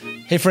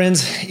Hey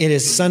friends, it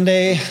is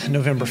Sunday,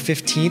 November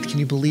 15th. Can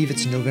you believe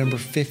it's November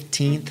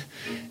 15th?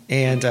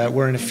 And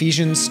we're in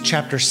Ephesians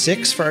chapter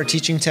 6 for our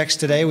teaching text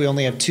today. We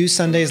only have 2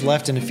 Sundays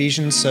left in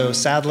Ephesians, so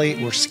sadly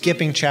we're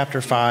skipping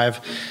chapter 5.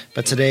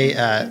 But today,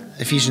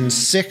 Ephesians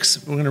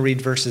 6, we're going to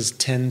read verses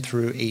 10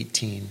 through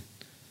 18.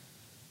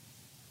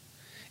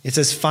 It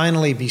says,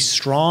 "Finally, be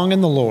strong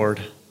in the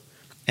Lord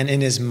and in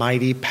his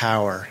mighty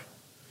power.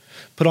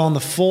 Put on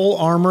the full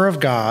armor of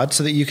God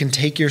so that you can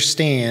take your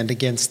stand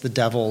against the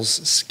devil's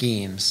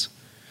schemes.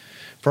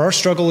 For our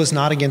struggle is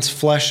not against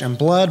flesh and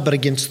blood, but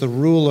against the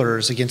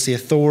rulers, against the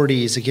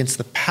authorities, against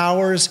the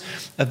powers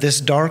of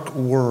this dark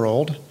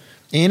world,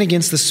 and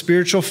against the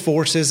spiritual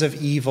forces of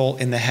evil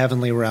in the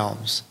heavenly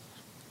realms.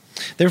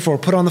 Therefore,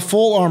 put on the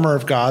full armor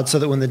of God so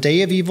that when the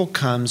day of evil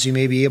comes, you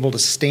may be able to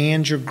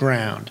stand your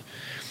ground.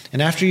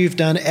 And after you've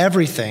done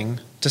everything,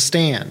 to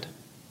stand.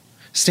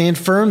 Stand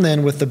firm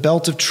then with the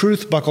belt of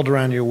truth buckled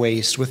around your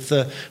waist, with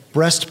the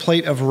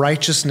breastplate of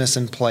righteousness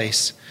in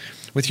place,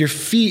 with your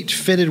feet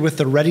fitted with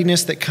the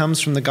readiness that comes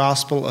from the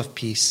gospel of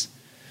peace.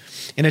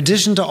 In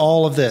addition to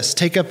all of this,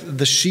 take up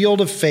the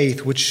shield of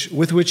faith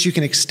with which you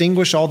can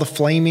extinguish all the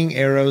flaming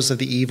arrows of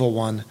the evil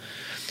one.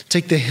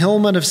 Take the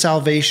helmet of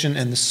salvation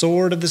and the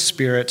sword of the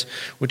Spirit,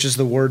 which is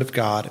the word of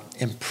God,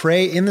 and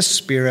pray in the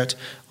Spirit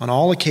on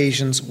all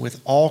occasions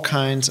with all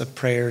kinds of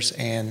prayers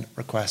and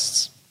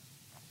requests."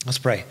 Let's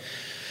pray.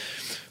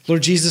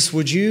 Lord Jesus,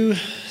 would you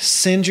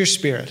send your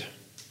Spirit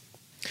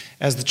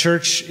as the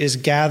church is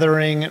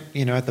gathering,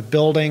 at the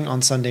building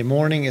on Sunday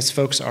morning, as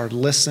folks are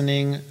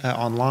listening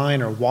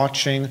online or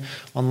watching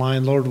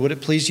online. Lord, would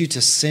it please you to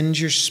send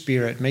your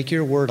Spirit, make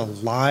your word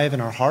alive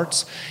in our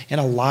hearts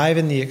and alive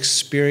in the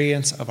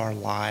experience of our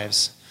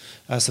lives,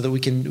 so that we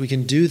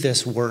can do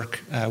this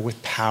work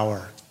with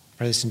power. I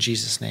pray this in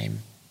Jesus' name.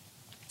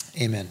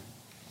 Amen.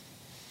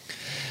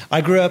 I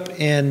grew up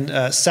in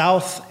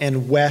South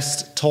and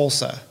West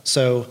Tulsa,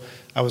 so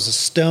I was a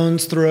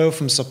stone's throw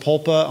from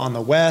Sapulpa on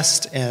the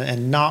west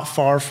and not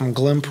far from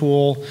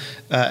Glenpool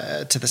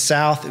to the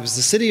south. It was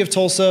the city of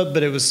Tulsa,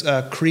 but it was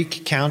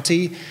Creek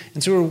County,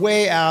 and so we were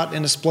way out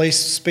in a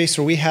space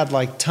where we had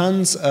like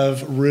tons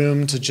of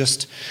room to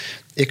just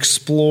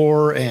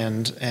explore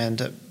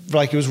and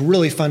like it was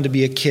really fun to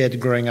be a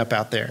kid growing up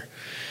out there.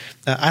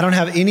 I don't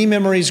have any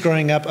memories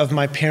growing up of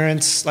my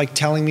parents like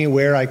telling me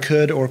where I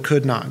could or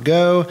could not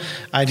go.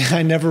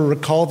 I never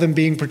recall them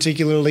being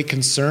particularly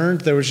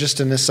concerned. There was just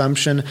an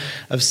assumption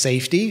of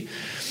safety.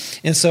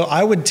 And so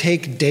I would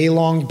take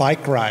day-long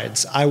bike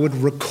rides. I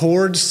would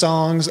record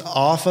songs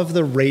off of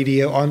the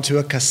radio onto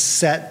a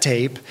cassette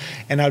tape,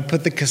 and I'd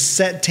put the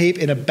cassette tape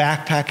in a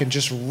backpack and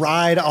just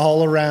ride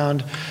all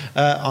around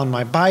on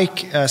my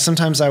bike.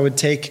 Sometimes I would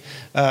take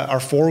our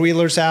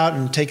four-wheelers out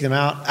and take them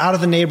out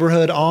of the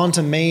neighborhood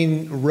onto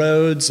main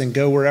roads and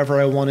go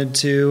wherever I wanted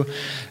to.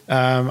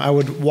 I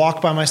would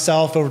walk by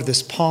myself over to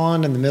this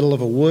pond in the middle of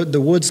the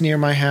woods near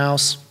my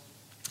house.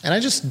 And I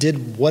just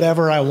did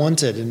whatever I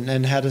wanted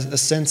and had a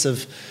sense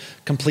of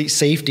complete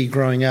safety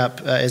growing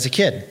up as a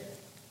kid.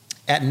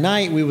 At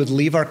night, we would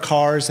leave our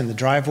cars in the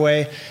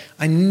driveway.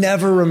 I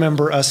never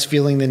remember us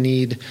feeling the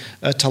need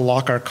to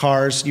lock our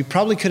cars. You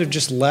probably could have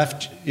just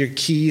left your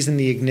keys in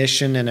the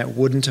ignition and it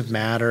wouldn't have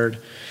mattered.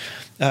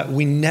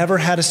 We never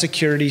had a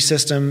security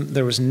system.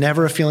 There was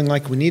never a feeling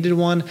like we needed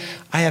one.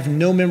 I have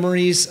no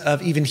memories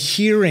of even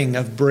hearing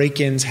of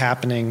break-ins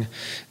happening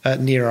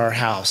near our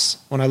house.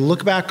 When I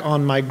look back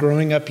on my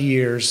growing up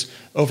years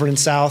over in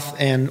South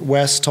and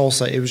West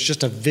Tulsa, it was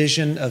just a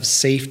vision of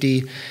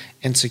safety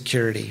and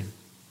security.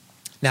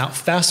 Now,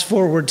 fast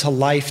forward to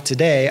life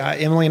today.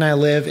 Emily and I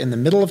live in the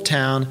middle of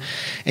town,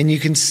 and you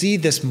can see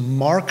this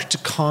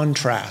marked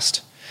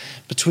contrast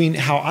between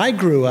how I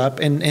grew up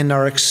and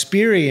our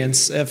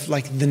experience of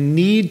like the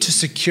need to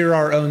secure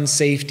our own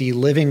safety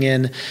living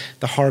in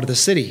the heart of the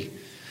city.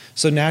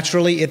 So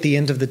naturally, at the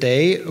end of the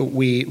day,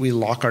 we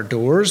lock our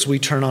doors, we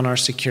turn on our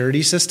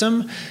security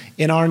system.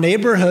 In our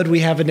neighborhood,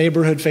 we have a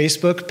neighborhood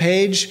Facebook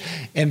page,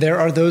 and there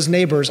are those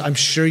neighbors, I'm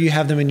sure you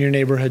have them in your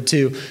neighborhood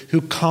too, who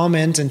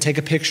comment and take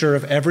a picture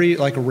of every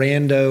like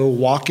rando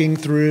walking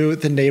through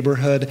the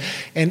neighborhood.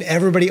 And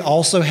everybody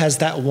also has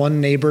that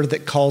one neighbor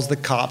that calls the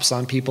cops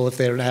on people if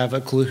they don't have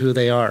a clue who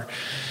they are.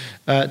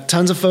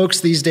 Tons of folks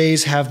these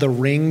days have the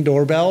Ring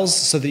doorbells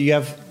so that you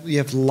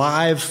have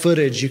live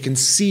footage. You can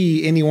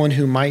see anyone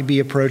who might be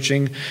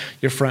approaching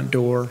your front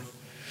door.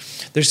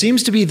 There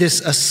seems to be this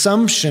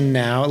assumption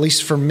now, at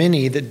least for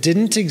many, that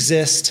didn't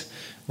exist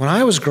when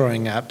I was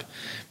growing up,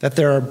 that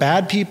there are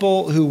bad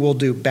people who will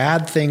do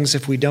bad things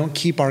if we don't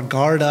keep our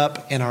guard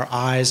up and our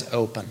eyes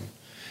open.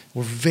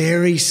 We're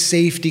very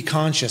safety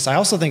conscious. I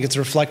also think it's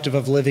reflective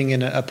of living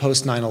in a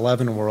post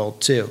 9/11 world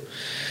too.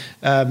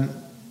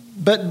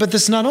 But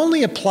this not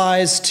only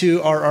applies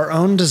to our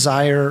own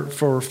desire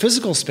for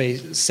physical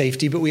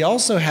safety, but we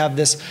also have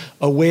this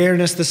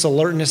awareness, this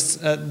alertness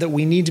that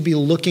we need to be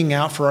looking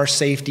out for our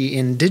safety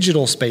in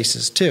digital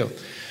spaces too.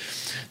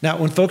 Now,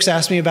 when folks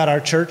ask me about our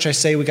church, I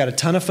say we got a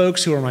ton of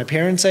folks who are my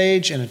parents'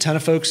 age and a ton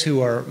of folks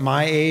who are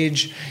my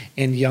age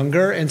and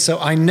younger. And so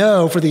I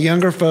know for the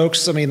younger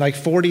folks, like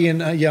 40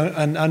 and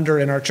under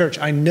in our church,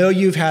 I know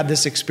you've had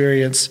this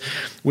experience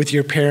with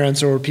your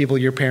parents or people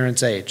your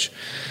parents' age.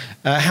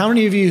 How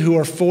many of you who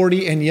are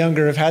 40 and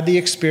younger have had the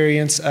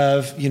experience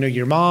of,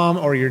 your mom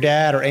or your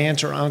dad or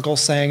aunt or uncle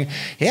saying,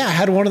 yeah, I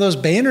had one of those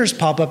banners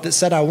pop up that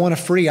said I want a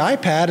free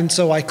iPad, and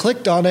so I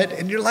clicked on it,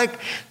 and you're like,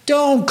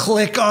 don't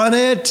click on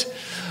it.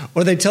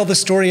 Or they tell the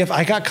story of,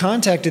 I got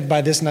contacted by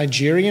this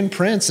Nigerian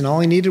prince and all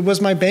he needed was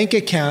my bank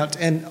account.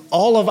 And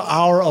all of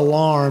our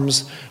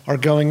alarms are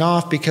going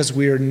off because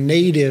we are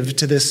native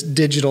to this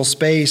digital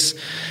space.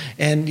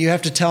 And you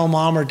have to tell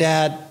mom or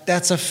dad,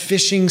 that's a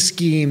phishing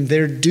scheme.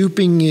 They're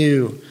duping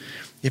you.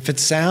 If it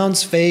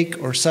sounds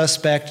fake or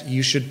suspect,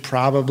 you should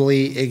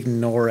probably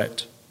ignore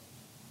it.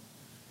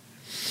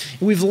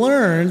 We've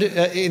learned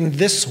in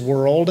this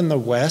world, in the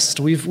West,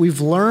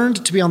 we've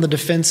learned to be on the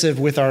defensive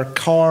with our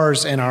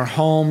cars and our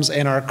homes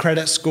and our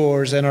credit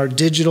scores and our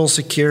digital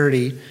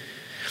security.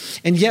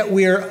 And yet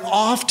we are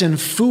often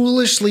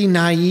foolishly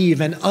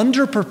naive and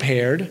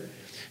underprepared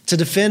to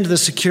defend the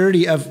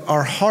security of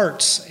our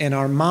hearts and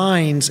our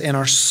minds and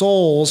our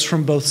souls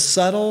from both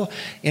subtle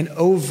and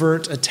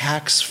overt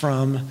attacks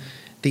from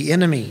the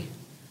enemy.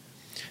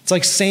 It's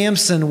like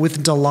Samson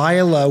with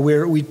Delilah,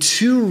 where we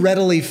too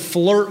readily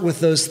flirt with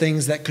those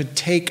things that could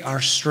take our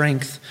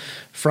strength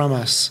from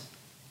us.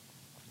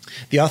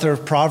 The author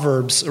of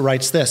Proverbs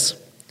writes this.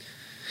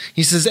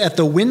 He says, at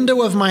the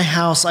window of my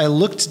house, I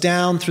looked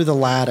down through the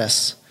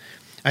lattice.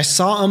 I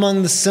saw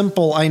among the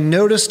simple, I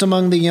noticed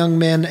among the young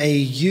men a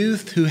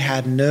youth who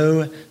had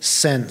no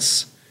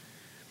sense.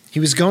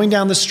 He was going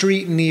down the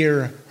street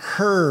near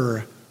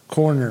her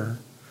corner,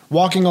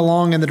 walking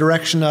along in the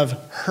direction of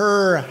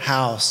her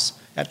house.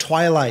 At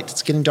twilight,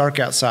 it's getting dark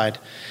outside,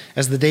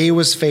 as the day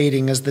was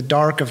fading, as the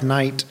dark of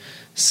night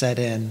set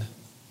in.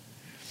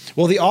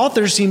 Well, the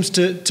author seems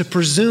to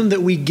presume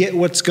that we get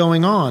what's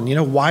going on.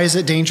 Why is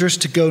it dangerous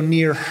to go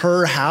near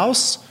her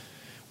house?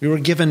 We were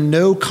given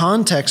no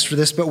context for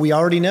this, but we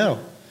already know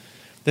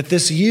that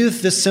this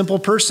youth, this simple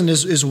person,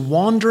 is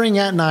wandering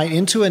at night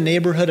into a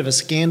neighborhood of a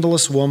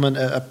scandalous woman,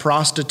 a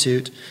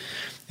prostitute.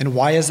 And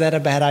why is that a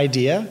bad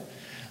idea?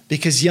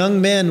 Because young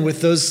men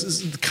with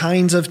those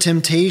kinds of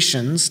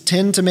temptations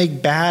tend to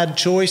make bad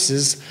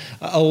choices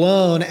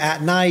alone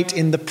at night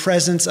in the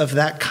presence of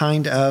that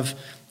kind of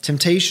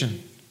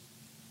temptation.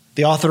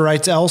 The author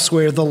writes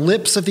elsewhere, the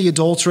lips of the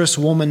adulterous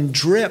woman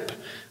drip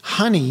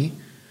honey,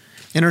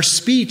 and her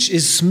speech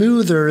is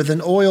smoother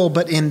than oil,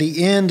 but in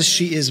the end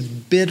she is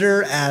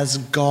bitter as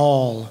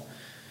gall,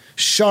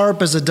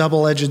 sharp as a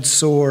double-edged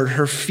sword.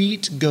 Her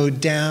feet go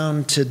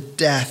down to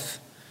death.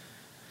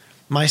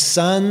 My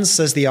sons,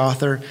 says the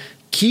author,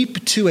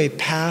 keep to a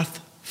path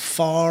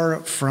far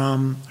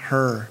from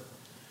her.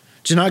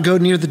 Do not go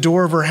near the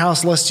door of her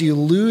house, lest you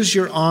lose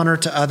your honor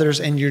to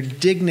others and your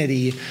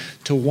dignity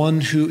to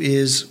one who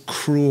is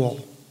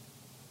cruel.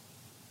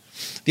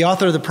 The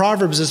author of the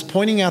Proverbs is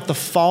pointing out the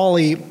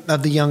folly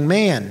of the young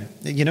man.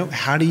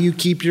 How do you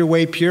keep your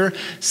way pure?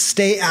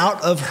 Stay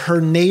out of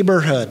her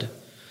neighborhood.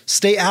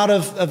 Stay out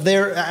of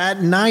there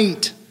at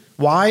night.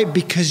 Why?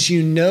 Because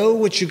you know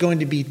what you're going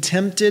to be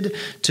tempted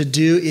to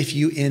do if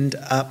you end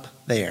up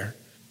there.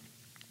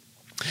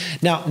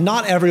 Now,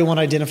 not everyone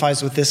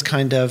identifies with this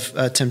kind of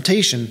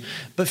temptation,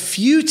 but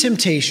few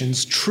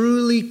temptations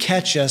truly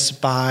catch us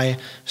by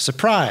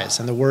surprise.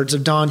 In the words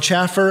of Don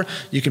Chaffer,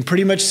 you can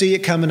pretty much see it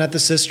coming at the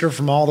sister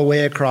from all the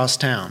way across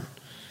town.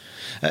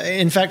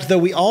 In fact, though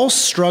we all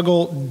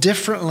struggle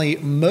differently,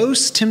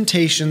 most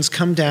temptations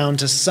come down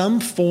to some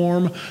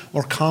form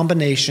or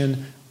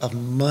combination of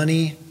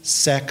money,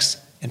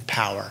 sex, and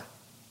power.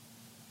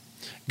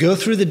 Go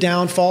through the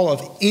downfall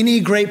of any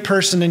great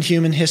person in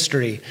human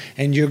history,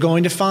 and you're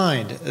going to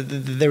find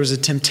there was a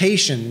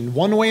temptation,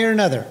 one way or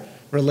another,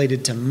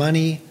 related to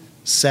money,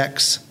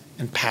 sex,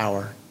 and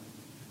power.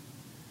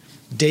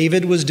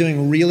 David was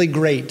doing really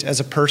great as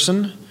a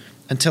person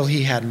until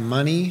he had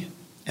money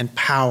and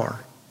power.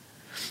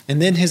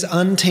 And then his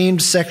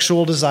untamed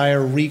sexual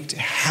desire wreaked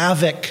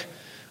havoc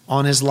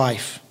on his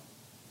life.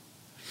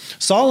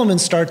 Solomon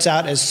starts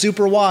out as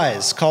super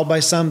wise, called by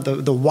some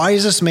the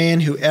wisest man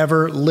who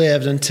ever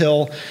lived,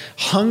 until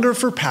hunger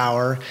for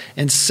power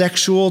and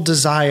sexual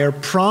desire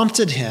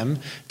prompted him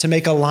to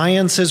make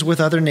alliances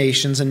with other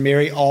nations and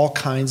marry all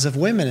kinds of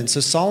women. And so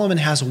Solomon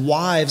has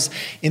wives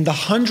in the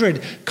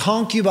 100,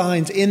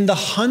 concubines in the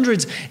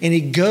hundreds, and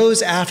he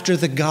goes after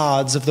the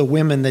gods of the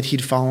women that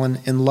he'd fallen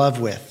in love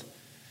with.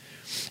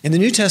 In the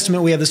New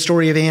Testament, we have the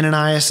story of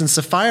Ananias and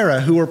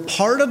Sapphira, who were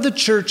part of the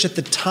church at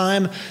the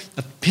time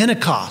of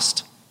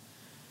Pentecost.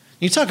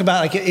 You talk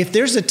about, if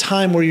there's a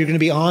time where you're going to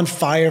be on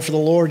fire for the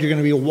Lord, you're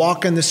going to be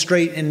walking the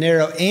straight and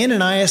narrow.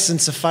 Ananias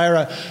and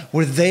Sapphira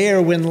were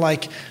there when,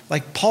 like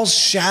Paul's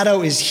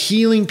shadow is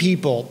healing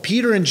people.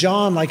 Peter and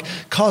John,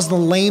 caused the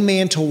lame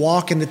man to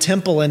walk in the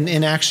temple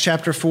in Acts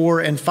chapter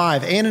 4 and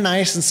 5.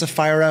 Ananias and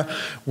Sapphira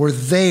were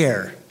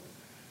there.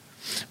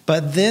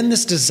 But then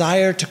this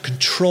desire to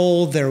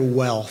control their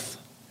wealth,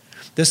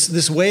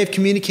 this way of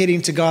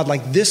communicating to God,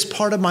 like, this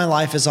part of my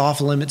life is off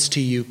limits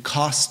to you,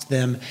 cost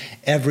them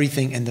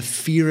everything. And the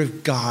fear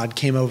of God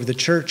came over the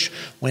church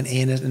when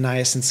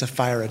Ananias and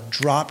Sapphira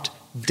dropped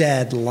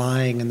dead,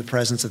 lying in the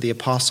presence of the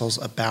apostles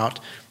about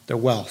their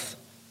wealth.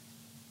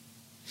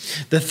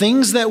 The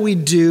things that we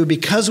do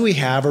because we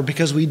have or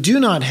because we do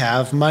not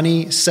have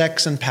money,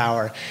 sex, and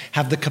power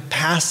have the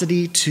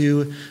capacity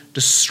to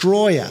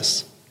destroy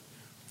us.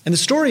 And the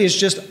story is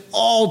just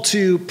all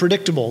too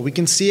predictable. We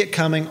can see it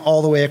coming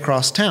all the way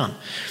across town.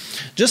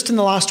 Just in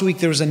the last week,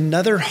 there was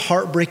another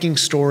heartbreaking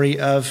story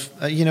of,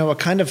 a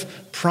kind of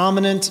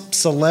prominent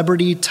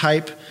celebrity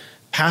type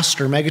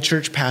pastor,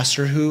 megachurch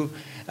pastor, who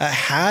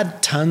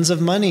had tons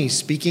of money,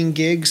 speaking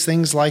gigs,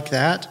 things like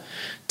that,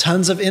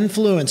 tons of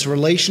influence,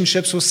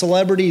 relationships with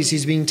celebrities.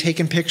 He's being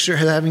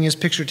having his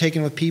picture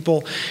taken with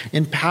people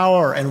in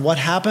power. And what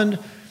happened?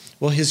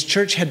 Well, his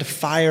church had to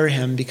fire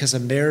him because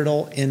of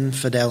marital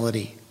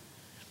infidelity.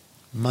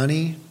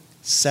 Money,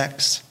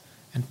 sex,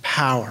 and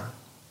power.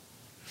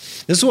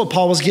 This is what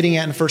Paul was getting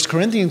at in 1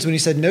 Corinthians when he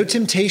said, no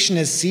temptation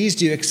has seized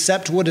you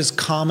except what is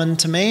common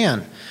to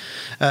man.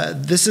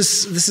 This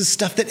is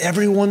stuff that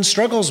everyone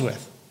struggles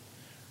with.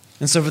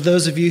 And so for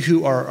those of you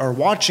who are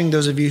watching,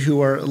 those of you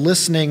who are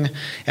listening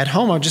at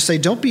home, I'll just say,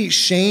 don't be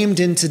shamed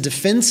into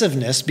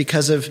defensiveness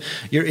because of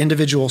your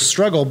individual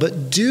struggle,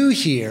 but do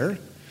hear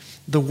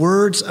the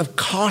words of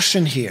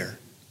caution here.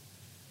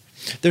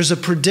 There's a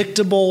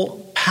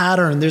predictable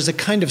pattern. There's a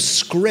kind of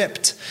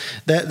script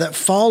that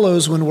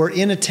follows when we're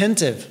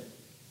inattentive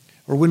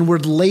or when we're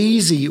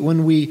lazy,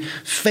 when we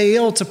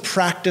fail to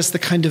practice the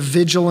kind of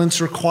vigilance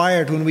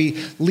required, when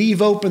we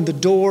leave open the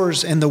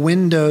doors and the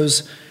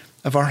windows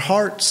of our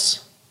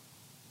hearts.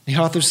 The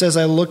author says,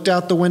 I looked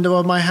out the window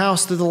of my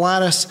house through the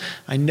lattice.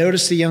 I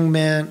noticed a young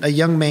man,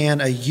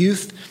 a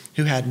youth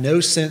who had no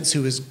sense,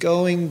 who was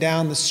going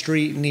down the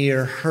street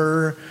near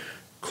her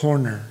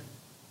corner.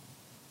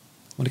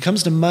 When it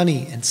comes to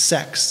money and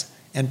sex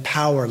and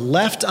power,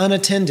 left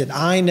unattended,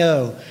 I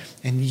know,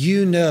 and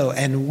you know,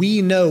 and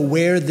we know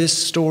where this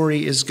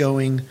story is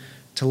going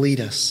to lead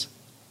us.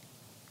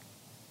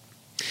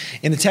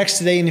 In the text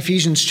today in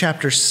Ephesians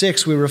chapter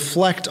 6, we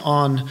reflect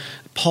on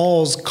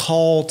Paul's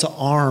call to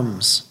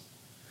arms.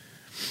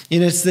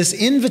 It's this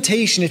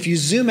invitation, if you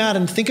zoom out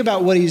and think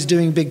about what he's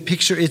doing big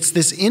picture, it's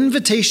this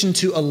invitation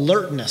to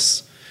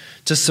alertness,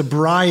 to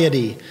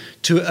sobriety,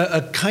 to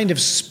a kind of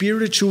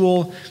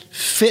spiritual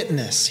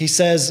fitness. He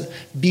says,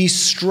 be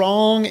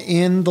strong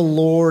in the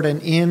Lord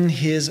and in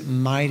his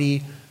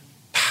mighty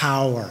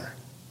power.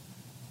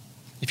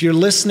 If you're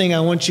listening, I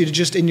want you to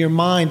just in your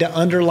mind to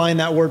underline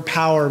that word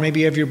power.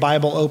 Maybe you have your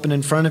Bible open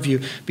in front of you.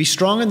 Be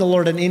strong in the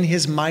Lord and in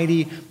his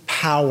mighty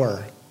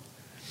power.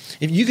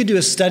 If you could do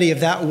a study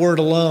of that word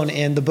alone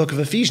in the book of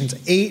Ephesians,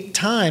 8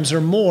 times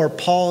or more,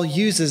 Paul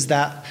uses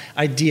that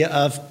idea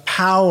of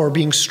power,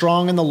 being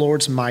strong in the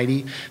Lord's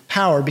mighty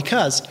power,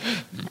 because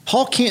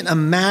Paul can't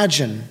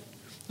imagine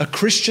a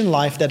Christian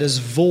life that is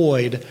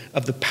void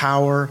of the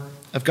power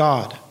of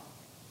God.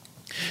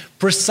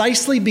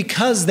 Precisely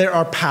because there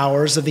are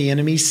powers of the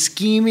enemy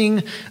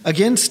scheming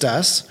against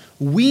us,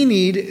 we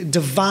need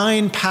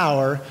divine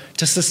power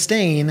to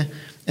sustain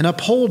and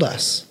uphold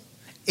us.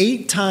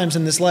 8 times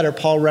in this letter,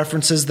 Paul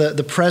references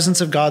the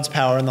presence of God's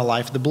power in the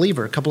life of the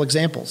believer. A couple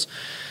examples.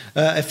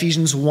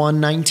 Ephesians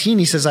 1:19,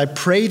 he says, I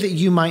pray that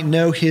you might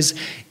know his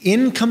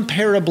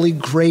incomparably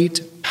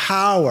great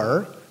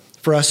power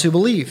for us who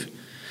believe.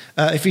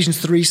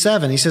 Ephesians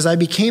 3:7, he says, I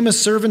became a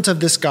servant of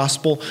this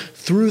gospel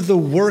through the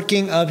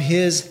working of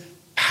his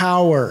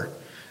power.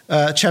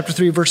 Chapter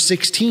 3, verse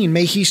 16,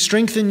 may he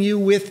strengthen you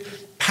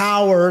with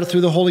power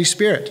through the Holy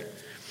Spirit.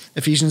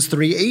 Ephesians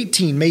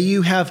 3:18, may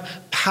you have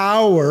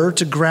power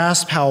to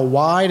grasp how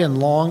wide and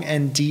long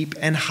and deep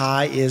and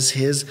high is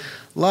his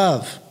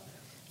love.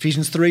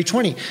 Ephesians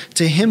 3:20,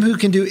 to him who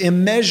can do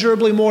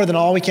immeasurably more than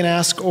all we can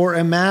ask or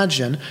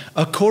imagine,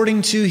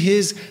 according to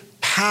his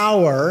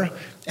power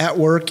at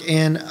work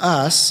in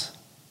us.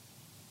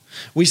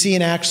 We see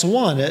in Acts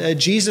 1,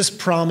 Jesus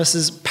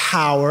promises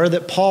power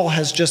that Paul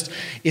has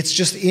it's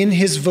just in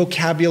his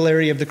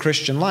vocabulary of the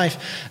Christian life.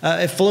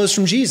 It flows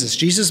from Jesus.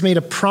 Jesus made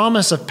a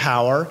promise of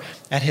power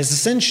at his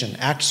ascension.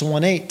 Acts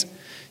 1:8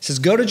 says,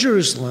 go to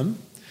Jerusalem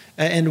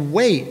and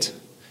wait.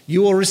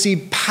 You will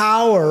receive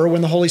power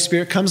when the Holy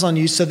Spirit comes on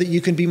you so that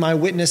you can be my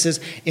witnesses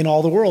in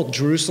all the world,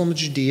 Jerusalem,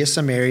 Judea,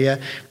 Samaria,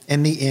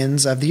 and the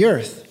ends of the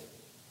earth.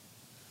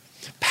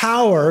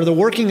 Power, the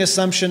working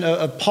assumption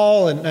of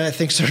Paul, and I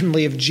think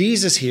certainly of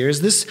Jesus here,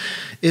 is this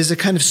is a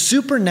kind of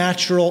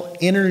supernatural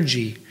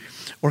energy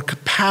or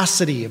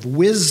capacity of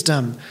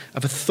wisdom,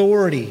 of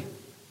authority.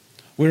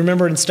 We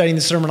remember in studying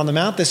the Sermon on the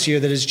Mount this year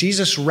that as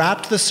Jesus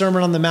wrapped the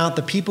Sermon on the Mount,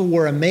 the people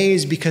were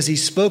amazed because he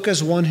spoke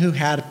as one who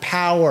had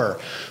power,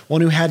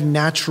 one who had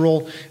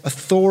natural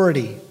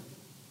authority.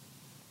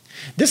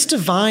 This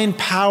divine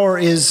power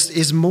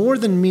is more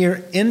than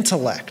mere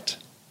intellect.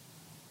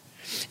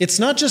 It's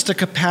not just a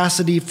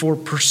capacity for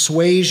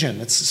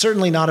persuasion. It's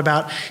certainly not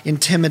about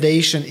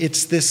intimidation.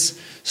 It's this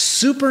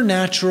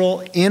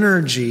supernatural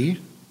energy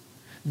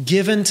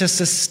given to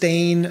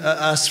sustain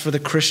us for the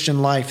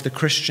Christian life, the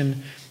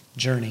Christian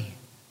journey.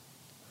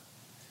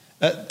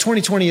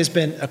 2020 has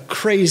been a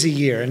crazy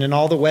year, and in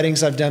all the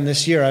weddings I've done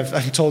this year,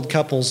 I've told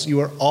couples, you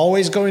are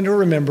always going to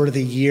remember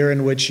the year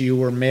in which you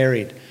were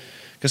married,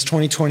 because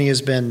 2020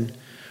 has been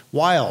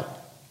wild.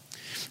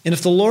 And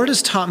if the Lord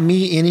has taught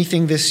me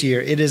anything this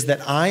year, it is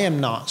that I am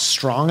not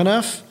strong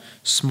enough,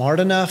 smart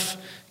enough,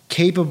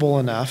 capable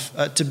enough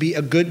to be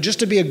a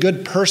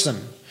good person,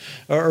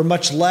 or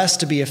much less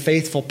to be a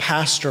faithful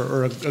pastor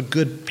or a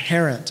good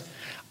parent.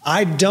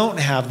 I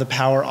don't have the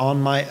power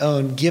on my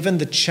own, given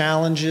the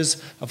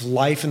challenges of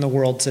life in the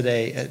world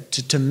today,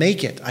 to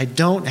make it. I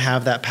don't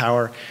have that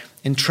power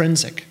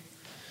intrinsic.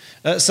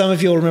 Some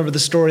of you will remember the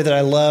story that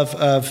I love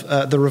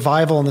of the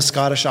revival in the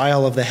Scottish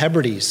Isle of the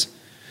Hebrides.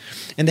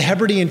 And the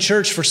Hebridean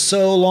church for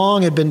so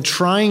long had been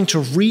trying to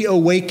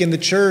reawaken the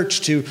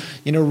church, to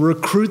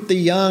recruit the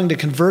young, to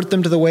convert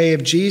them to the way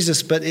of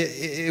Jesus, but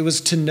it was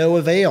to no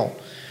avail.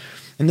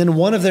 And then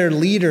one of their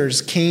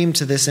leaders came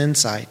to this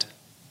insight.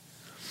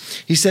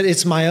 He said,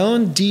 "It's my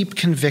own deep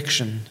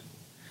conviction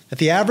that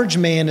the average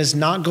man is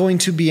not going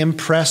to be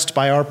impressed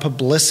by our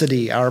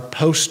publicity, our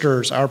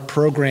posters, our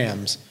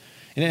programs.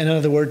 In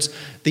other words,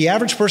 the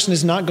average person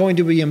is not going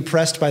to be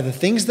impressed by the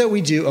things that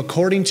we do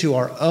according to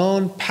our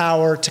own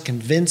power to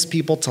convince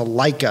people to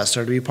like us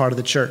or to be part of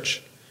the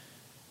church."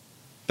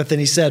 But then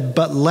he said,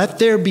 "But let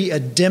there be a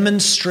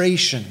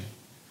demonstration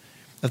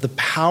of the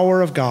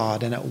power of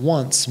God, and at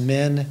once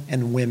men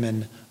and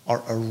women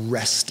are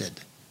arrested.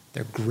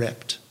 They're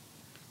gripped."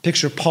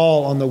 Picture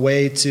Paul on the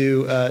way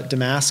to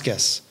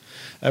Damascus,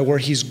 where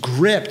he's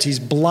gripped, he's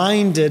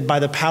blinded by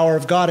the power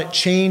of God. It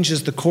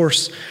changes the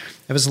course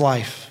of his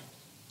life.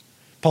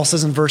 Paul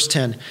says in verse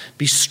 10,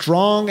 "Be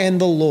strong in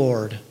the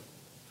Lord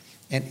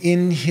and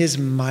in his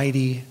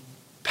mighty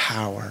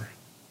power."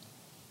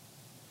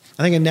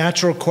 I think a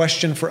natural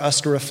question for us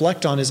to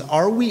reflect on is,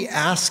 are we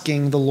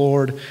asking the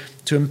Lord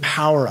to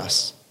empower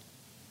us?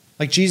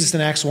 Like Jesus in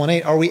Acts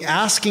 1:8, are we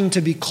asking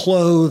to be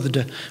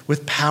clothed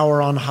with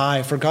power on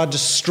high, for God to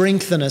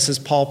strengthen us, as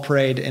Paul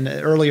prayed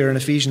earlier in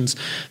Ephesians,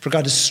 for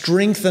God to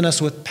strengthen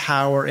us with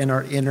power in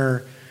our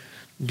inner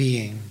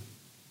being?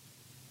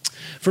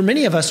 For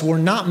many of us, we're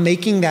not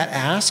making that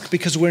ask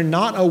because we're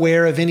not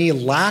aware of any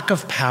lack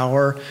of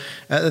power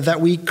that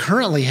we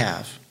currently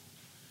have.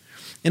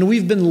 And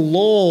we've been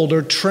lulled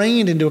or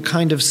trained into a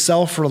kind of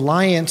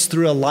self-reliance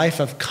through a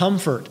life of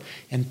comfort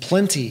and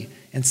plenty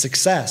and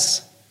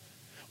success.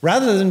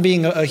 Rather than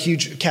being a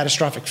huge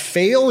catastrophic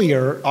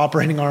failure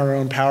operating on our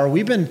own power,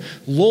 we've been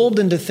lulled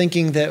into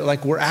thinking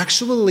that we're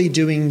actually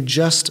doing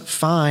just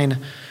fine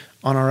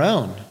on our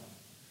own.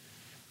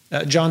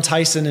 John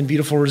Tyson in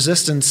Beautiful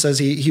Resistance says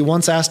he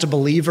once asked a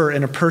believer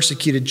in a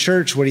persecuted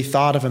church what he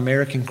thought of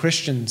American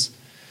Christians.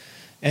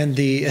 And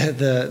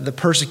the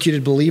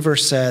persecuted believer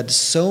said,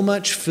 "So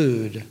much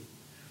food,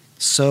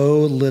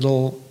 so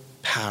little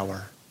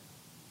power."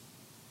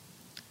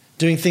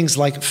 Doing things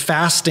like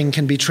fasting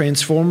can be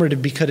transformative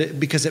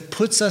because it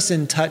puts us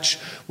in touch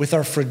with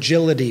our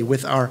fragility,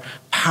 with our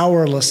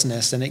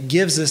powerlessness, and it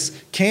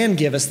can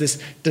give us this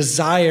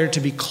desire to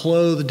be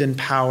clothed in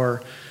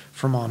power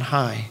from on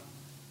high.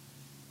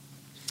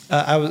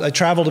 I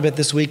traveled a bit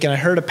this week, and I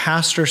heard a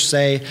pastor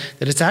say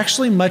that it's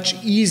actually much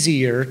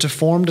easier to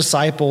form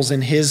disciples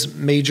in his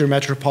major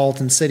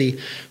metropolitan city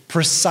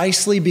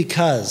precisely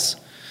because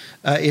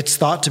it's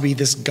thought to be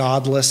this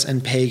godless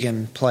and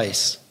pagan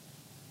place.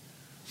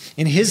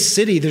 In his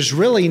city, there's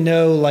really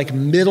no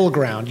middle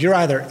ground. You're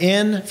either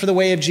in for the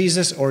way of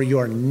Jesus or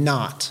you're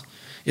not.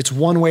 It's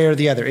one way or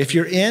the other. If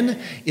you're in,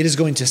 it is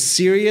going to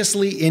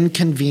seriously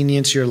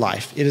inconvenience your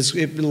life.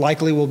 It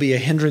likely will be a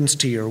hindrance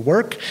to your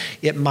work.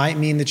 It might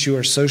mean that you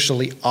are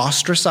socially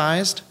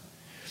ostracized.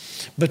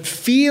 But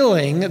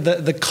feeling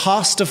the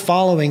cost of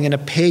following in a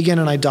pagan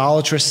and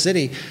idolatrous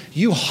city,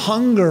 you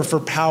hunger for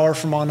power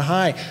from on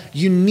high.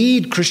 You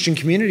need Christian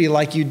community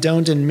like you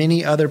don't in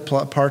many other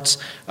parts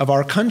of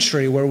our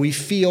country where we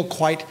feel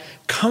quite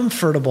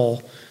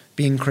comfortable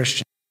being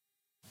Christian.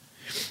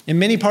 In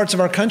many parts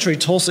of our country,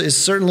 Tulsa is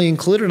certainly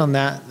included on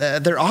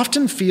that. There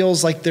often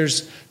feels like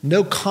there's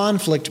no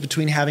conflict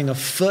between having a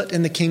foot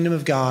in the kingdom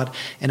of God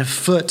and a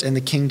foot in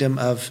the kingdom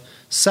of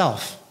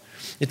self.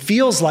 It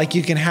feels like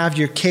you can have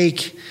your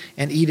cake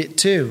and eat it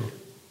too.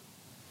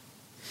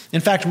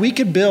 In fact, we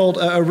could build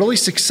a really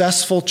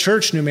successful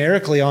church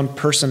numerically on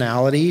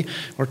personality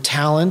or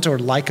talent or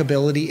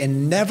likability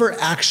and never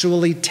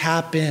actually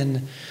tap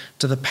in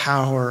to the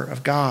power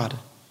of God.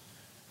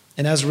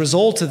 And as a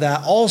result of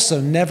that,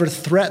 also never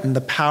threaten the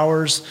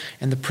powers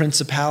and the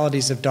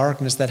principalities of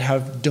darkness that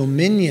have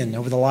dominion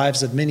over the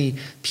lives of many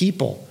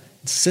people,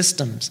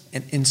 systems,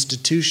 and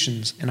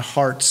institutions and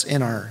hearts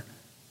in our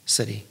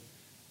city.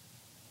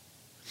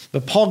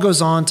 But Paul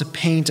goes on to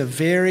paint a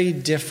very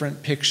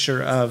different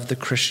picture of the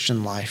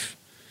Christian life.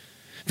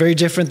 Very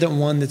different than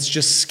one that's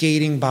just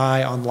skating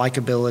by on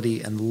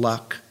likability and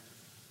luck.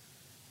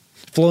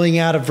 Flowing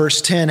out of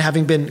verse 10,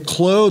 having been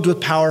clothed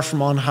with power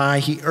from on high,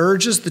 he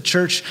urges the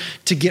church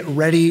to get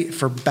ready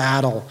for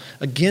battle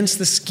against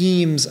the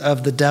schemes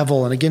of the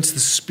devil and against the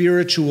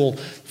spiritual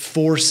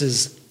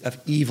forces of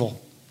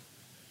evil.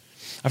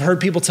 I've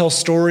heard people tell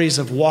stories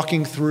of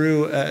walking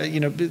through,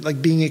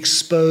 like being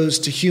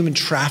exposed to human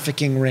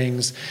trafficking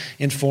rings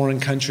in foreign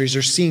countries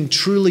or seeing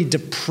truly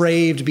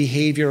depraved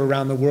behavior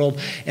around the world.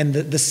 And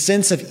the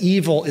sense of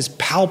evil is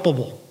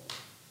palpable.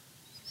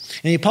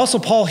 And the Apostle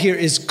Paul here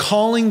is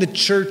calling the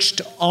church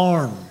to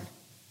arm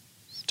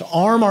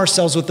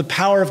ourselves with the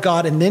power of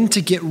God and then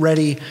to get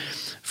ready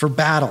for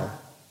battle.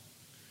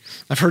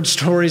 I've heard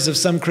stories of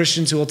some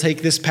Christians who will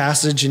take this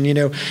passage and,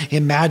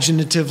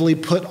 imaginatively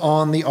put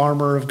on the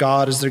armor of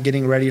God as they're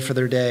getting ready for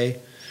their day.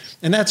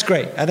 And that's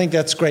great. I think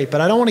that's great.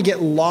 But I don't want to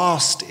get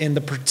lost in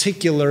the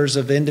particulars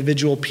of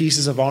individual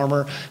pieces of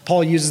armor.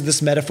 Paul uses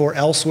this metaphor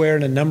elsewhere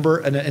in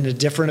a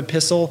different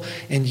epistle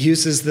and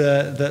uses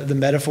the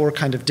metaphor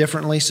kind of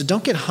differently. So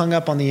don't get hung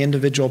up on the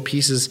individual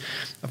pieces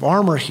of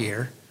armor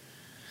here.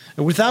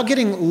 Without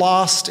getting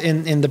lost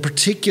in the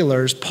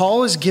particulars,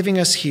 Paul is giving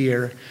us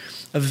here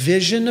a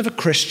vision of a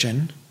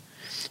Christian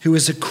who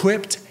is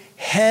equipped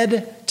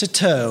head to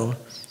toe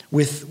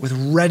with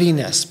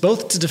readiness,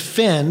 both to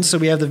defend. So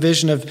we have the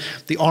vision of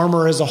the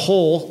armor as a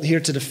whole here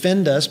to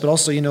defend us, but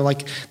also,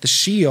 like the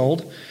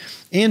shield,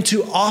 and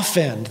to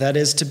offend, that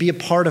is, to be a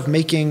part of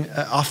making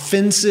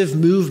offensive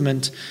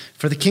movement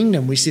for the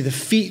kingdom. We see the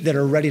feet that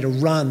are ready to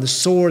run, the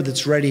sword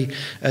that's ready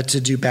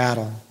to do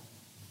battle.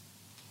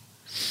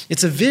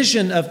 It's a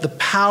vision of the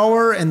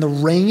power and the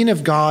reign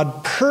of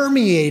God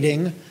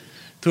permeating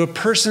through a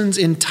person's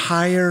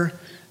entire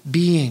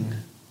being.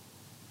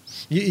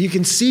 You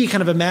can see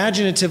kind of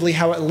imaginatively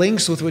how it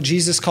links with what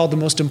Jesus called the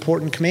most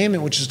important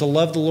commandment, which is to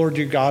love the Lord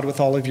your God with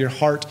all of your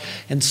heart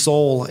and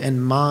soul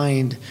and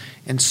mind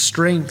and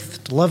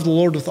strength. To love the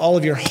Lord with all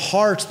of your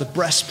heart, the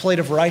breastplate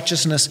of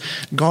righteousness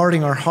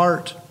guarding our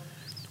heart.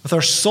 With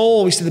our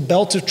soul, we see the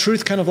belt of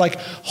truth kind of like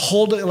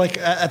holding, like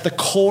at the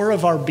core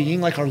of our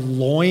being, like our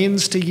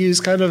loins, to use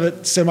kind of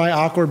a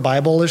semi-awkward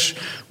Bible-ish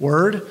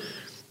word.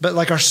 But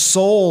like our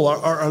soul,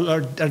 our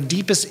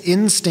deepest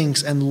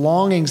instincts and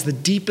longings, the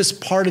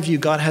deepest part of you,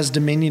 God has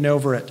dominion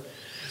over it.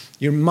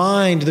 Your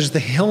mind, there's the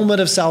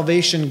helmet of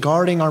salvation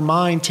guarding our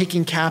mind,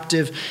 taking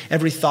captive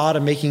every thought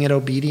and making it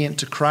obedient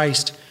to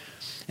Christ.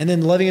 And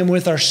then loving him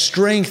with our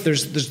strength,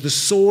 there's the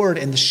sword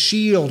and the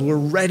shield. We're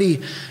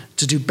ready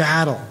to do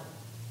battle.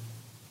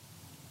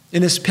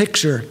 In this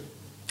picture,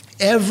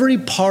 every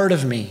part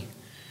of me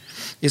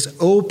is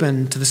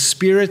open to the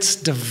Spirit's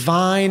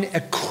divine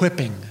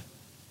equipping.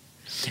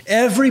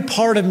 Every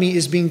part of me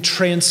is being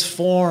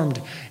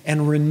transformed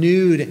and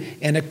renewed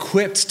and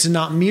equipped to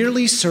not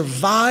merely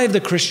survive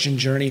the Christian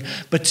journey,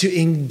 but to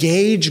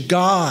engage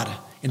God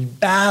in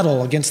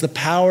battle against the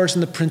powers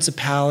and the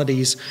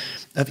principalities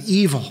of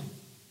evil.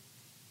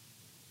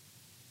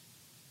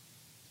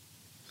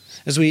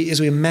 As we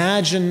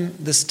imagine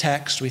this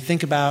text, we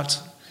think about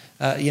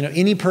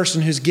any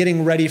person who's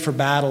getting ready for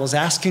battle is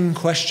asking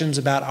questions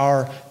about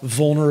our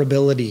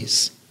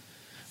vulnerabilities.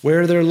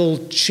 Where are there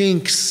little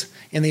chinks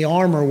in the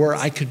armor where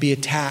I could be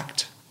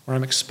attacked, where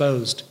I'm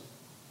exposed?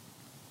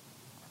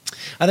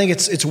 I think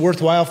it's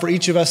worthwhile for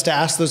each of us to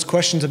ask those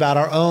questions about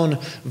our own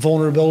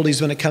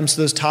vulnerabilities when it comes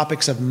to those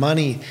topics of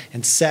money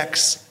and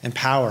sex and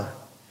power,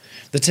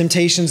 the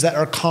temptations that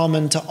are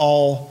common to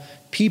all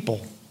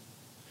people.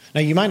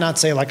 Now, you might not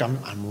say like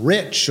I'm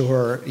rich,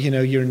 or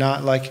you're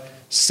not like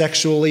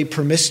sexually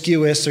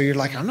promiscuous, or you're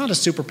like, I'm not a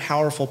super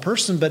powerful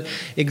person, but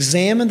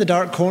examine the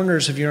dark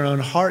corners of your own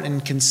heart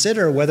and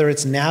consider whether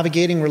it's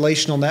navigating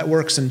relational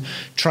networks and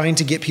trying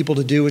to get people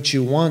to do what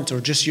you want, or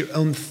just your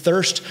own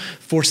thirst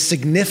for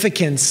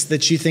significance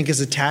that you think is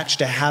attached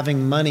to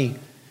having money.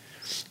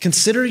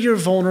 Consider your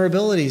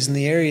vulnerabilities in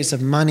the areas of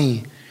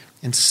money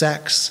and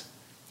sex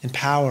and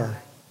power.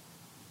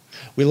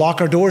 We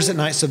lock our doors at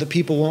night so that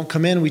people won't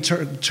come in. We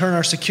turn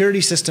our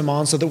security system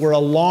on so that we're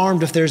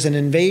alarmed if there's an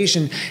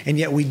invasion, and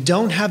yet we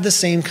don't have the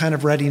same kind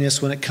of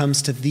readiness when it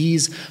comes to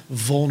these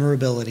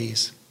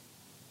vulnerabilities.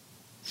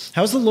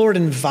 How is the Lord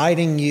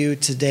inviting you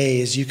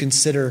today as you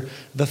consider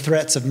the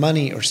threats of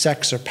money or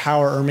sex or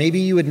power, or maybe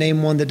you would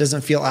name one that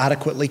doesn't feel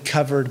adequately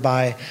covered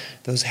by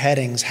those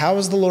headings? How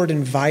is the Lord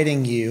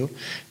inviting you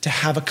to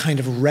have a kind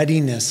of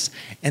readiness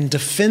and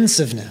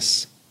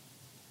defensiveness?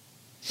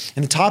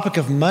 And the topic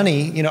of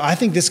money, I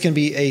think this can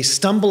be a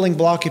stumbling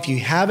block if you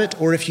have it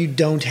or if you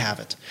don't have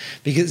it,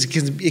 because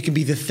it can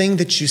be the thing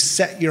that you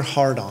set your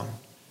heart on.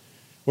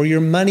 Where your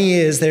money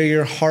is, there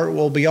your heart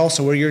will be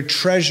also. Where your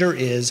treasure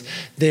is,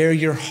 there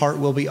your heart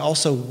will be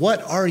also.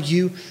 What are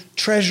you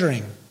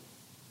treasuring?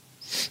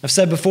 I've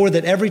said before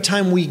that every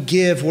time we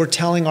give, we're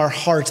telling our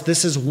hearts,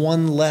 this is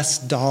one less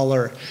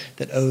dollar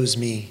that owes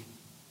me.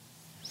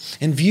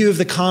 In view of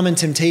the common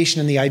temptation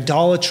and the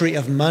idolatry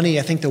of money,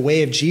 I think the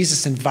way of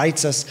Jesus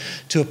invites us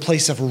to a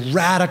place of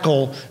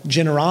radical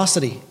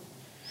generosity.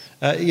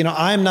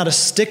 I'm not a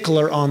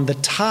stickler on the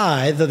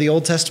tithe, though the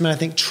Old Testament, I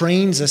think,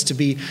 trains us to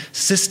be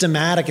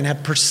systematic and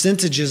have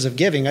percentages of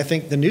giving. I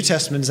think the New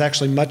Testament is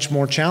actually much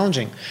more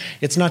challenging.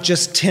 It's not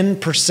just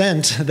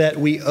 10% that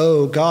we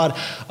owe God.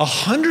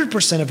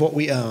 100% of what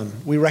we own,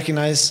 we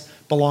recognize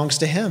belongs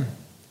to Him.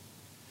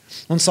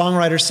 One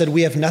songwriter said,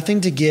 "We have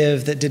nothing to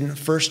give that didn't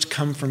first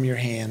come from your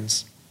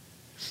hands.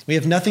 We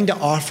have nothing to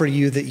offer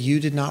you that you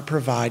did not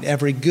provide.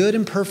 Every good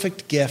and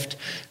perfect gift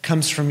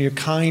comes from your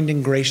kind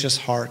and gracious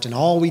heart, and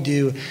all we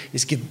do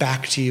is give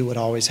back to you what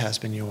always has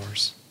been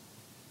yours."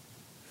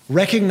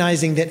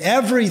 Recognizing that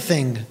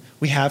everything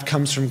we have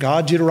comes from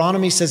God.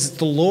 Deuteronomy says it's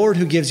the Lord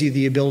who gives you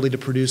the ability to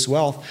produce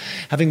wealth.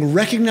 Having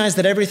recognized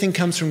that everything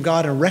comes from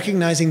God and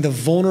recognizing the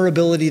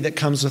vulnerability that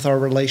comes with our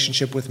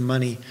relationship with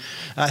money,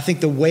 I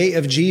think the way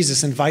of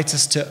Jesus invites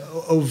us to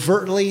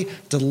overtly,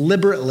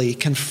 deliberately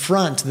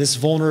confront this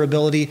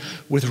vulnerability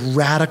with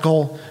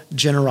radical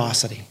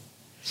generosity.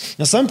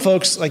 Now, some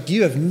folks, like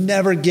you, have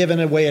never given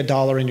away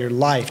 $1 in your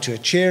life to a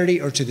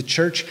charity or to the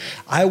church.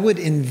 I would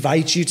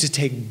invite you to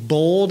take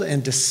bold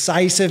and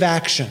decisive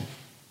action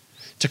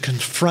to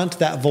confront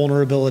that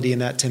vulnerability and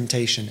that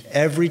temptation.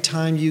 Every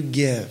time you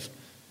give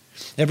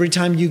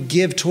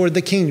toward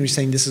the kingdom, you're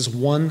saying, this is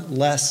one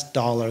less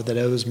dollar that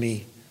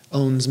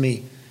owns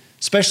me.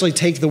 Especially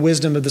take the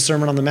wisdom of the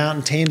Sermon on the Mount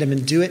in tandem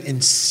and do it in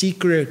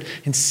secret,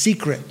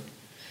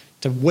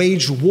 to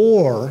wage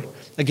war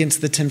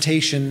against the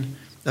temptation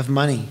of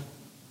money.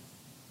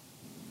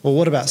 Well,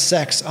 what about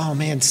sex? Oh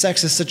man,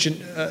 sex is such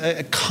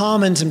a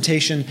common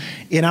temptation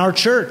in our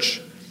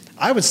church.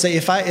 I would say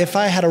if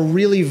I had a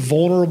really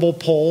vulnerable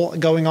poll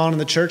going on in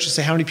the church to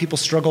say how many people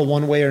struggle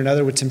one way or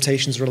another with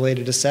temptations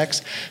related to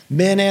sex,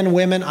 men and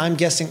women, I'm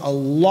guessing a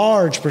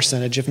large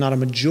percentage, if not a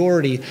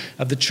majority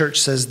of the church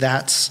says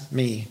that's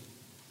me.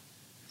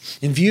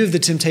 In view of the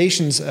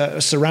temptations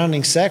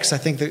surrounding sex, I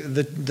think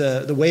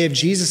the way of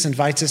Jesus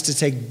invites us to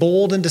take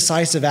bold and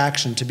decisive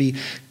action, to be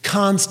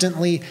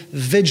constantly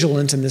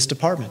vigilant in this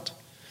department.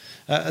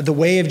 The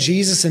way of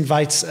Jesus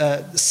invites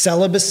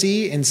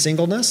celibacy in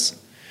singleness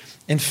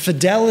and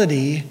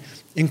fidelity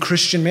in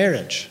Christian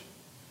marriage.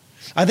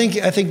 I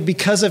think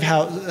because of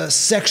how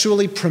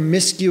sexually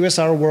promiscuous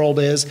our world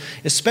is,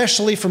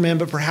 especially for men,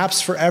 but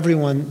perhaps for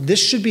everyone, this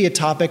should be a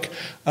topic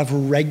of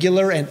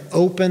regular and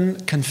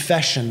open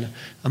confession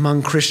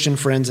among Christian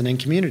friends and in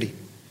community.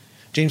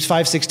 James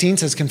 5:16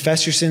 says,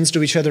 "Confess your sins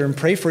to each other and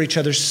pray for each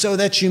other so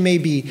that you may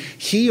be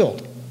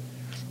healed."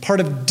 Part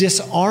of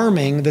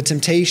disarming the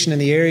temptation in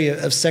the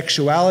area of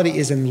sexuality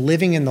is in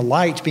living in the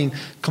light, being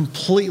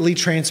completely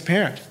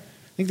transparent.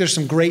 I think there's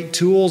some great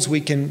tools we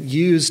can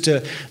use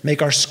to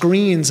make our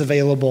screens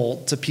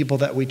available to people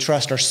that we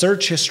trust, our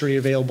search history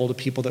available to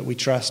people that we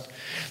trust.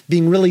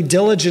 Being really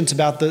diligent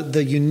about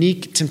the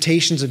unique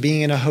temptations of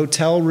being in a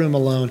hotel room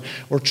alone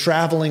or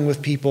traveling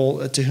with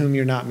people to whom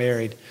you're not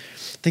married.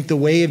 I think the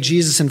way of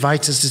Jesus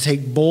invites us to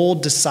take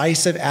bold,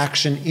 decisive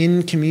action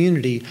in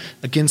community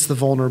against the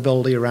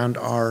vulnerability around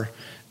our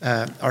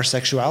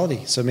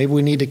sexuality. So maybe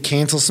we need to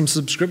cancel some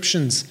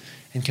subscriptions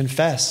and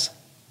confess.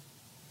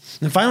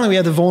 And finally, we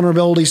have the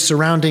vulnerabilities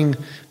surrounding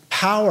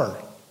power.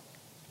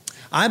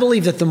 I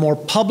believe that the more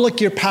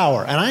public your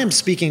power, and I am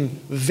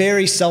speaking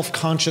very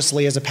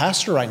self-consciously as a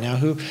pastor right now,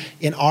 who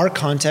in our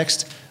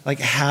context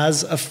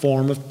has a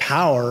form of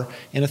power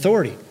and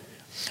authority.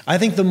 I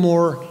think the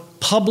more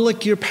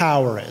public your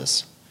power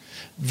is,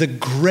 the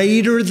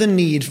greater the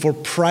need for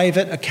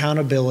private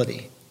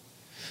accountability.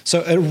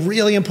 So a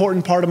really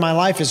important part of my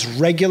life is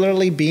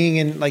regularly being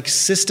in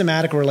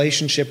systematic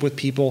relationship with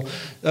people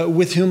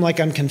with whom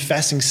I'm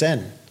confessing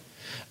sin,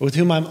 with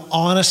whom I'm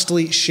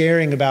honestly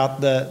sharing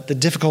about the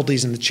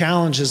difficulties and the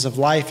challenges of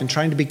life and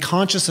trying to be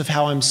conscious of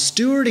how I'm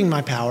stewarding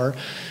my power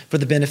for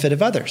the benefit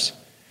of others.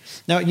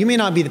 Now, you may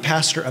not be the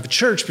pastor of a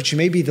church, but you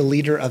may be the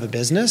leader of a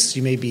business.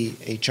 You may be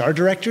HR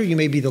director. You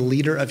may be the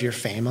leader of your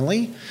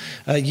family.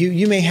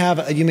 You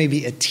may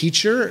be a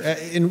teacher.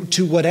 And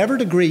to whatever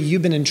degree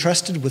you've been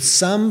entrusted with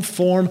some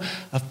form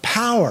of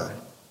power,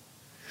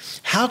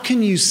 how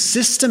can you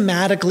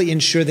systematically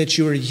ensure that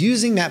you are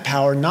using that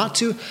power not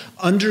to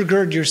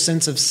undergird your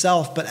sense of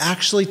self, but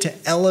actually to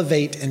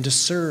elevate and to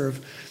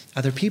serve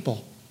other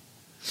people?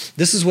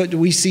 This is what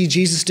we see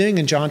Jesus doing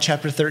in John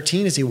chapter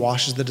 13 as he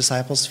washes the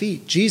disciples'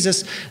 feet.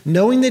 Jesus,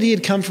 knowing that he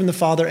had come from the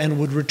Father and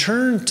would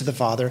return to the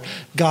Father,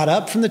 got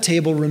up from the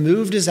table,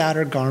 removed his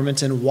outer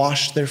garment, and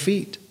washed their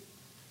feet.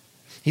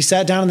 He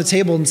sat down on the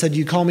table and said,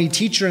 "You call me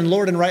teacher and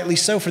Lord, and rightly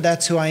so, for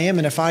that's who I am.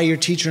 And if I, your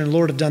teacher and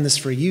Lord, have done this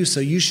for you, so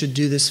you should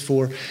do this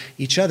for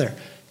each other."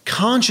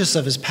 Conscious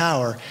of his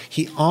power,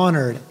 he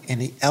honored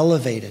and he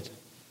elevated.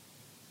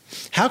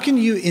 How can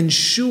you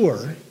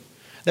ensure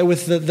that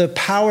with the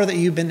power that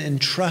you've been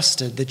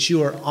entrusted, that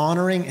you are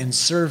honoring and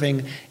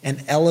serving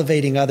and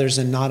elevating others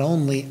and not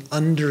only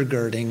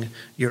undergirding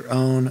your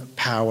own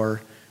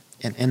power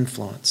and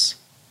influence?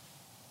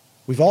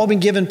 We've all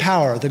been given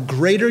power. The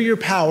greater your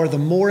power, the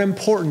more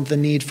important the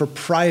need for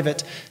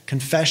private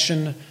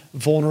confession,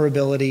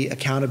 vulnerability,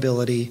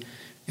 accountability,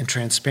 and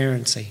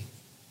transparency.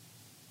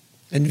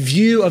 In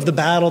view of the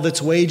battle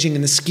that's waging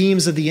and the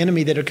schemes of the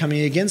enemy that are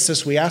coming against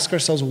us, we ask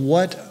ourselves,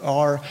 what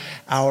are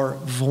our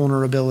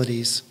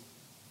vulnerabilities?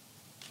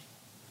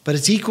 But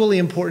it's equally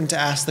important to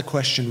ask the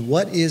question,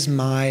 what is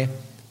my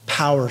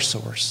power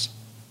source?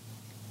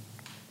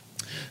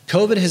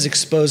 COVID has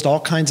exposed all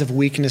kinds of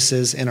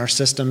weaknesses in our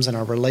systems and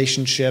our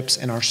relationships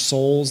and our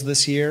souls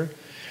this year.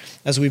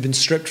 As we've been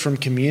stripped from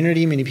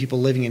community, many people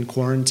living in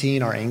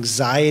quarantine, our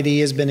anxiety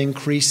has been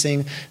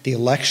increasing. The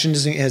election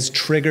has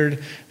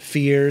triggered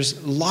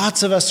fears.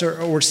 Lots of us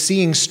we're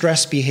seeing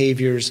stress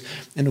behaviors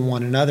in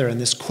one another,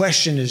 and this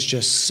question is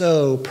just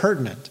so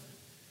pertinent.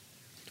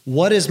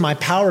 What is my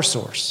power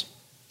source?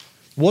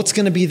 What's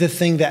going to be the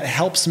thing that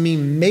helps me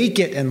make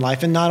it in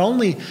life and not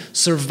only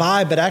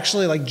survive, but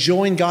actually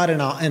join God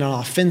in an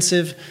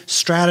offensive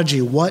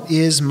strategy? What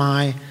is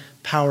my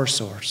power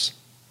source?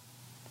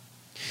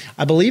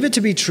 I believe it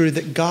to be true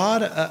that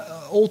God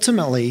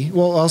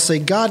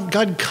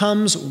God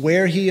comes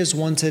where he is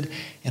wanted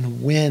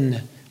and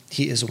when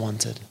he is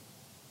wanted.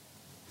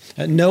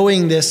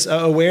 Knowing this,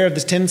 aware of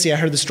this tendency, I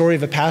heard the story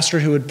of a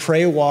pastor who would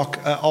pray walk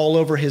all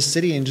over his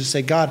city and just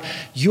say, God,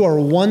 you are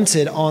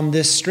wanted on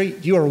this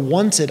street. You are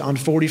wanted on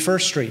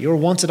 41st Street. You are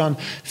wanted on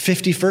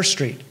 51st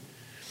Street.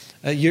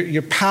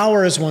 Your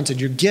power is wanted.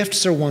 Your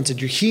gifts are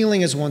wanted. Your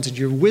healing is wanted.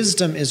 Your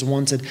wisdom is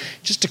wanted.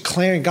 Just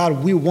declaring,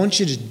 God, we want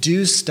you to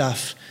do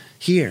stuff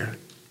here.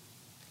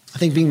 I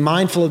think being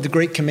mindful of the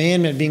great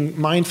commandment, being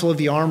mindful of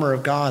the armor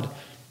of God.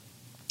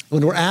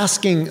 When we're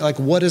asking,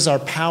 what is our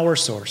power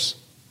source?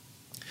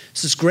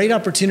 It's this great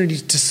opportunity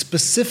to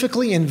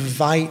specifically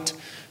invite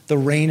the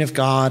reign of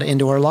God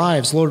into our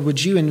lives. Lord,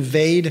 would you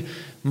invade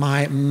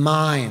my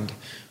mind?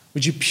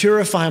 Would you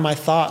purify my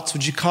thoughts?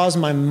 Would you cause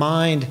my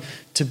mind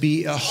to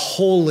be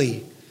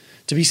holy,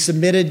 to be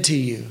submitted to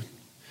you?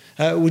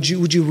 Would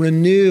you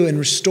renew and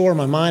restore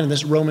my mind in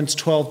this Romans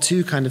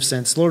 12:2 kind of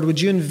sense? Lord, would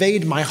you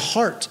invade my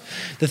heart?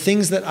 The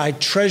things that I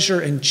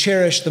treasure and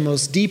cherish the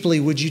most deeply,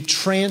 would you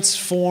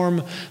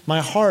transform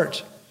my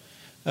heart?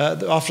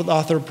 The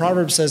author of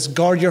Proverbs says,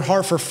 guard your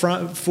heart, for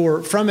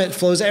from it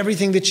flows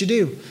everything that you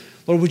do.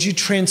 Lord, would you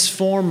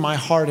transform my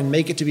heart and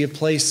make it to be a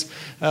place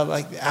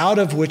out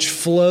of which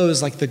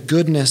flows the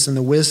goodness and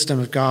the wisdom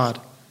of God?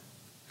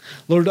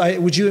 Lord,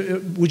 would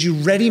you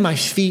ready my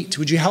feet?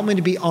 Would you help me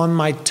to be on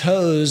my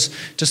toes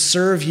to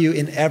serve you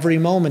in every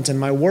moment, in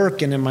my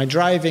work and in my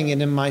driving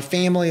and in my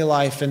family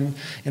life and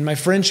in my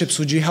friendships?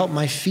 Would you help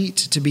my feet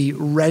to be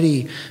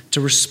ready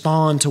to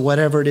respond to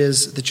whatever it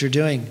is that you're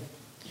doing?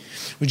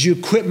 Would you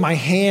equip my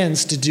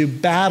hands to do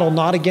battle,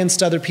 not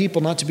against other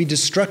people, not to be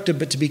destructive,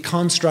 but to be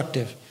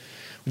constructive?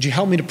 Would you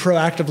help me to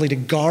proactively to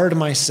guard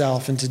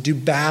myself and to do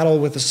battle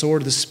with the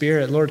sword of the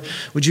Spirit? Lord,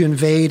 would you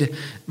invade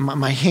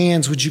my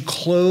hands? Would you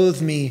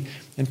clothe me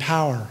in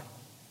power?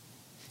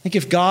 I think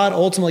if God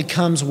ultimately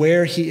comes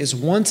where he is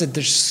wanted,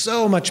 there's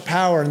so much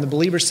power in the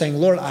believer saying,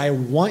 Lord, I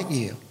want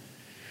you.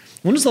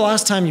 When was the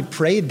last time you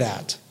prayed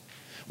that?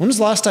 When was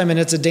the last time, and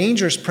it's a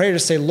dangerous prayer to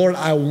say, Lord,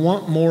 I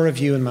want more of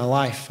you in my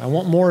life. I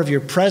want more of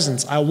your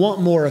presence. I want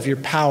more of your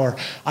power.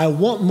 I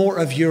want more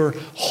of your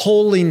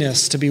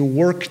holiness to be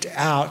worked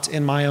out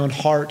in my own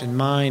heart and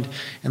mind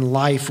and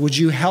life. Would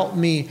you help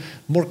me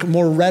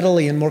more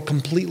readily and more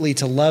completely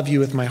to love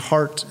you with my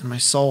heart and my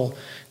soul,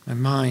 my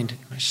mind,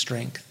 and my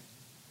strength?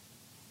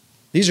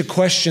 These are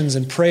questions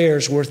and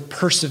prayers worth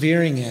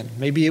persevering in.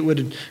 Maybe it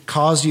would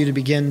cause you to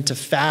begin to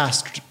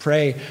fast, to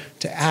pray,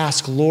 to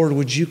ask, Lord,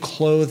 would you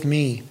clothe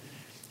me?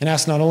 And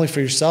ask not only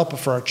for yourself, but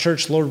for our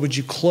church, Lord, would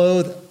you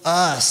clothe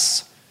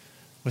us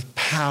with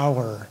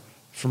power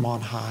from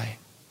on high?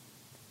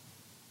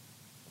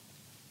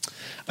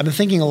 I've been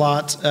thinking a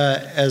lot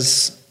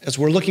as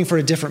we're looking for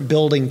a different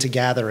building to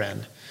gather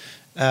in.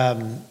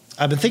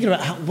 I've been thinking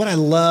about what I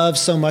love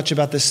so much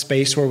about this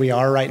space where we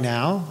are right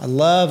now. I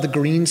love the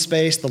green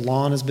space. The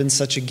lawn has been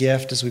such a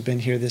gift as we've been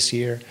here this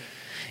year.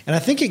 And I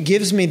think it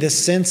gives me this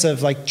sense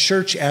of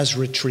church as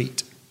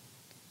retreat.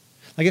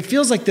 It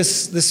feels like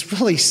this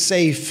really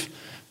safe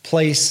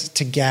place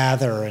to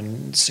gather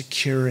and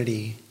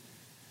security.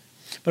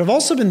 But I've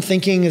also been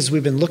thinking as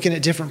we've been looking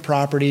at different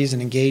properties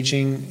and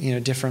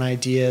engaging, different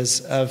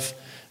ideas of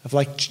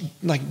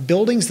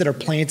buildings that are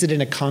planted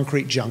in a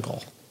concrete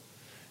jungle.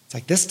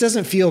 It's this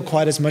doesn't feel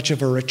quite as much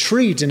of a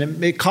retreat,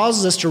 and it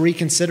causes us to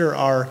reconsider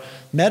our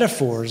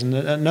metaphors. And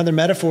another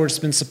metaphor that's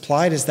been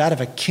supplied is that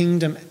of a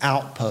kingdom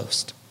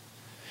outpost.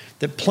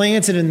 That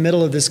planted in the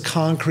middle of this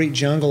concrete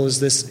jungle is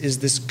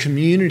this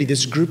community,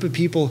 this group of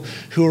people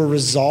who are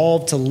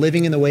resolved to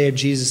living in the way of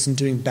Jesus and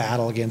doing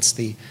battle against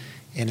the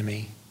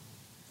enemy.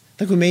 I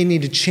think we may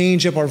need to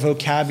change up our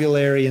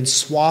vocabulary and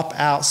swap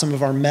out some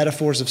of our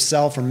metaphors of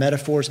self or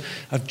metaphors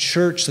of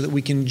church so that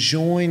we can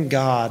join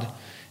God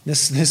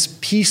this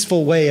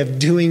peaceful way of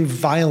doing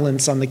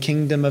violence on the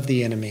kingdom of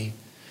the enemy,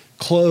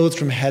 clothed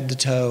from head to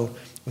toe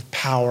with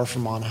power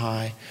from on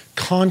high,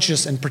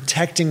 conscious and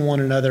protecting one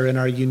another in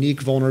our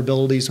unique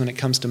vulnerabilities when it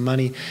comes to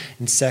money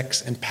and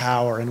sex and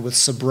power, and with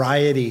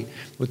sobriety,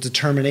 with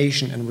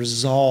determination and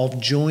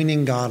resolve,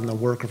 joining God in the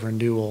work of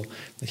renewal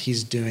that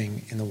he's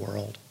doing in the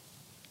world.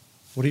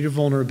 What are your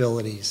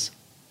vulnerabilities?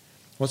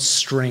 What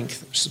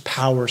strength,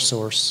 power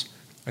source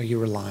are you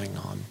relying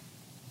on?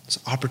 It's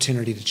an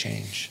opportunity to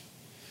change.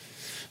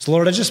 So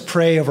Lord, I just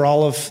pray over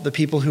all of the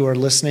people who are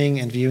listening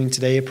and viewing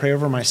today. I pray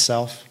over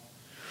myself.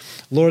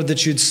 Lord,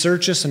 that you'd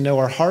search us and know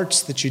our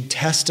hearts, that you'd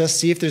test us,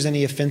 see if there's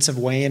any offensive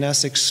way in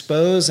us,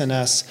 expose in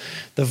us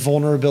the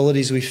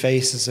vulnerabilities we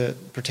face as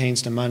it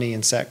pertains to money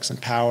and sex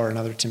and power and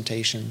other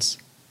temptations.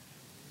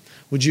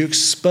 Would you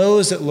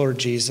expose it, Lord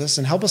Jesus,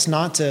 and help us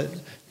not to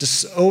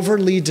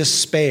overly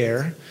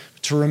despair,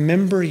 to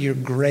remember your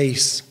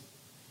grace,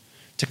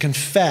 to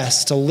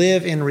confess, to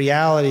live in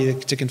reality,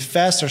 to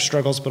confess our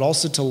struggles, but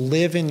also to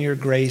live in your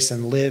grace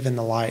and live in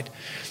the light.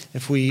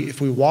 If we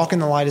walk in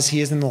the light as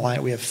he is in the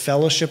light, we have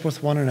fellowship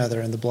with one another,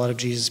 and the blood of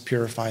Jesus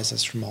purifies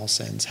us from all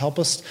sins. Help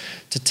us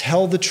to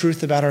tell the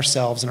truth about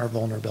ourselves and our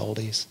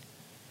vulnerabilities.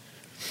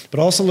 But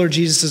also, Lord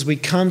Jesus, as we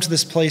come to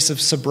this place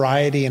of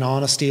sobriety and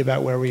honesty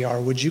about where we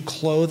are, would you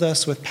clothe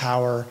us with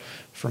power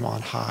from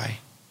on high?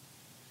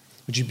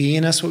 Would you be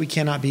in us what we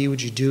cannot be?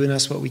 Would you do in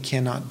us what we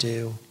cannot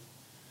do?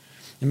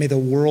 And may the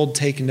world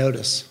take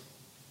notice.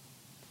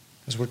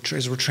 As we're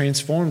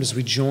transformed, as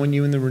we join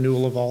you in the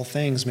renewal of all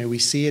things, may we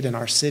see it in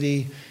our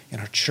city,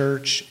 in our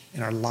church,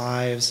 in our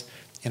lives,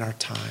 in our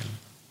time.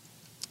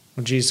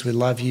 Lord Jesus, we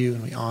love you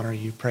and we honor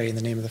you. Pray in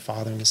the name of the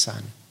Father and the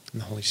Son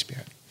and the Holy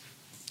Spirit.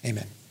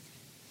 Amen.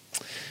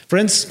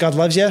 Friends, God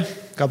loves you.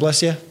 God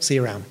bless you. See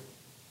you around.